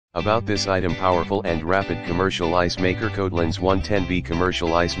About this item: powerful and rapid commercial ice maker. COTLIN's 110B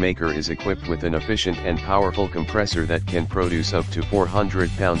commercial ice maker is equipped with an efficient and powerful compressor that can produce up to 400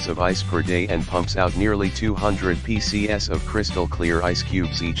 pounds of ice per day and pumps out nearly 200 pcs of crystal clear ice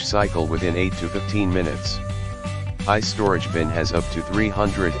cubes each cycle within 8 to 15 minutes. Ice storage bin has up to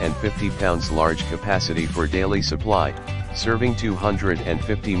 350 pounds large capacity for daily supply, serving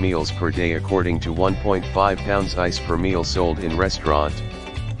 250 meals per day according to 1.5 pounds ice per meal sold in restaurant.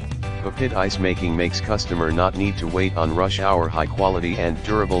 Pit ice making makes customer not need to wait on rush hour. High quality and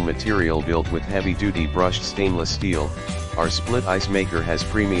durable material built with heavy duty brushed stainless steel. Our split ice maker has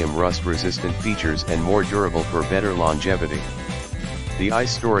premium rust resistant features and more durable for better longevity. The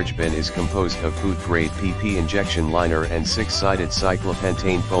ice storage bin is composed of food grade PP injection liner and 6-sided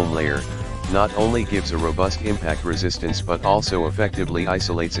cyclopentane foam layer. Not only gives a robust impact resistance but also effectively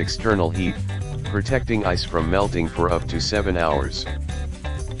isolates external heat, protecting ice from melting for up to 7 hours.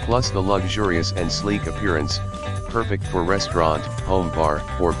 Plus the luxurious and sleek appearance, perfect for restaurant, home bar,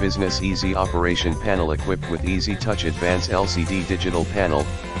 or business. Easy operation panel equipped with Easy Touch advanced LCD digital panel,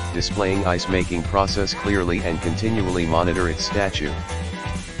 displaying ice making process clearly and continually monitor its status.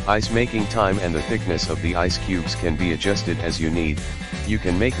 Ice making time and the thickness of the ice cubes can be adjusted as you need. You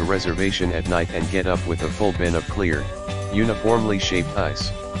can make a reservation at night and get up with a full bin of clear, uniformly shaped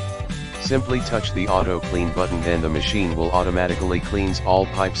ice. Simply touch the auto clean button, then the machine will automatically cleans all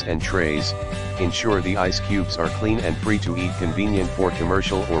pipes and trays. Ensure the ice cubes are clean and free to eat. Convenient for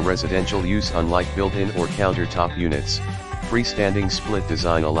commercial or residential use. Unlike built-in or countertop units, freestanding split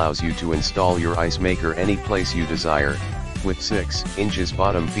design allows you to install your ice maker any place you desire. With 6 inches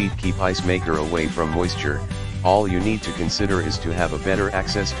bottom feet keep ice maker away from moisture. All you need to consider is to have a better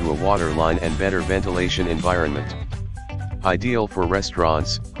access to a water line and better ventilation environment. Ideal for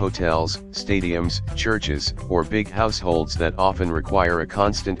restaurants, hotels, stadiums, churches, or big households that often require a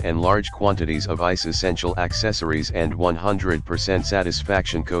constant and large quantities of ice. Essential accessories and 100%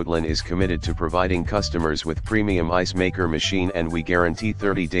 satisfaction. COTLIN is committed to providing customers with premium ice maker machine, and we guarantee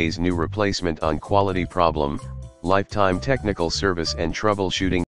 30 days new replacement on quality problem, lifetime technical service and troubleshooting.